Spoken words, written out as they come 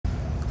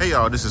Hey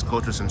y'all, this is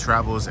Cultures and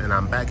Travels, and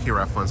I'm back here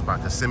at Fun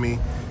Spot Kissimmme.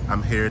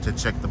 I'm here to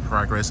check the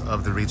progress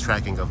of the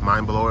retracking of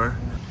Mind Blower.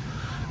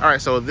 All right,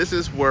 so this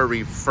is where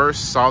we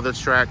first saw the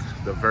track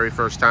the very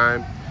first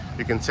time.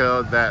 You can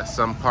tell that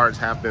some parts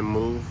have been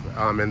moved,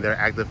 and they're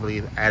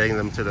actively adding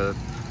them to the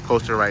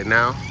coaster right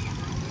now.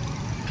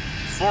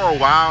 For a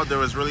while, there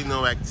was really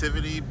no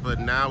activity, but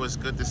now it's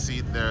good to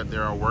see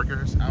there are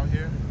workers out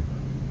here.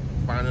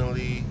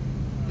 Finally,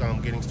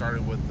 getting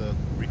started with the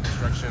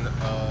reconstruction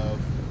of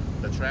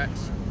the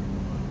tracks.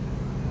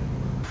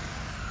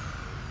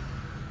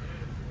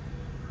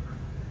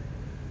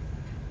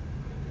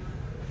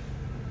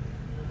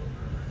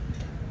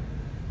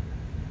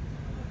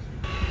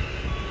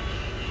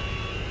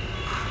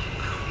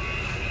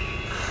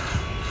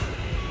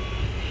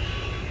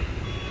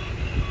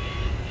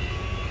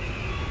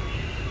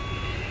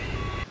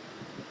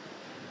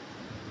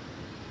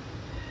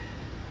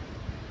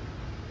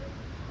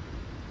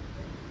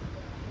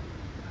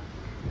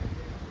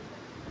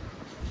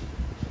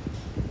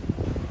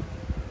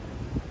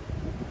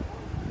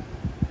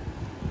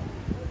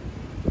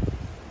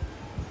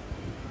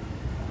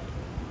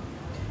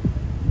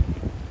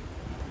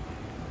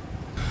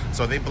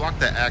 So they blocked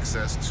the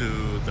access to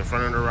the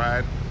front of the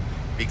ride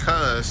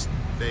because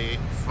they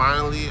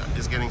finally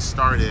is getting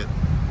started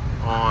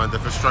on the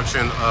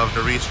construction of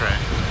the retrack.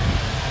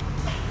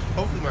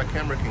 Hopefully my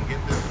camera can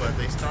get this, but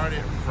they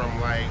started from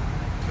like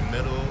the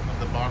middle of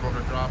the bottom of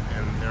the drop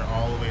and they're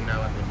all the way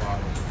now at the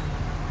bottom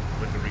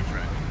with the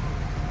retrack.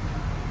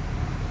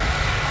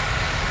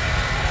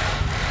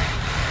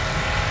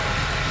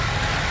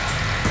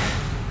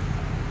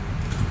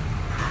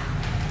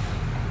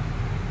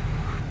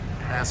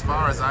 As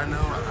far as I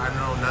know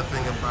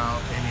nothing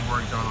about any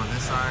work done on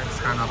this side. It's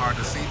kind of hard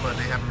to see, but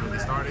they haven't really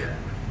started.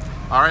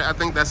 All right, I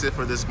think that's it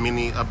for this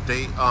mini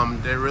update.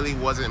 There really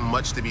wasn't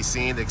much to be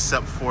seen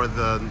except for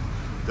the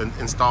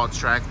installed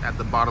track at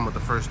the bottom of the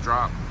first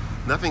drop.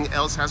 Nothing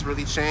else has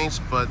really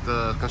changed, but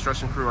the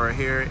construction crew are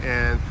here,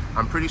 and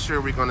I'm pretty sure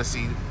we're going to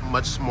see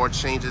much more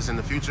changes in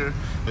the future.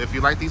 If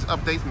you like these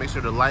updates, make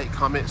sure to like,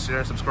 comment, share,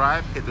 and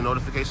subscribe. Hit the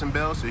notification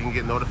bell so you can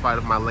get notified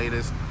of my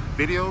latest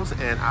videos,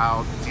 and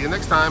I'll see you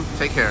next time.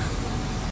 Take care.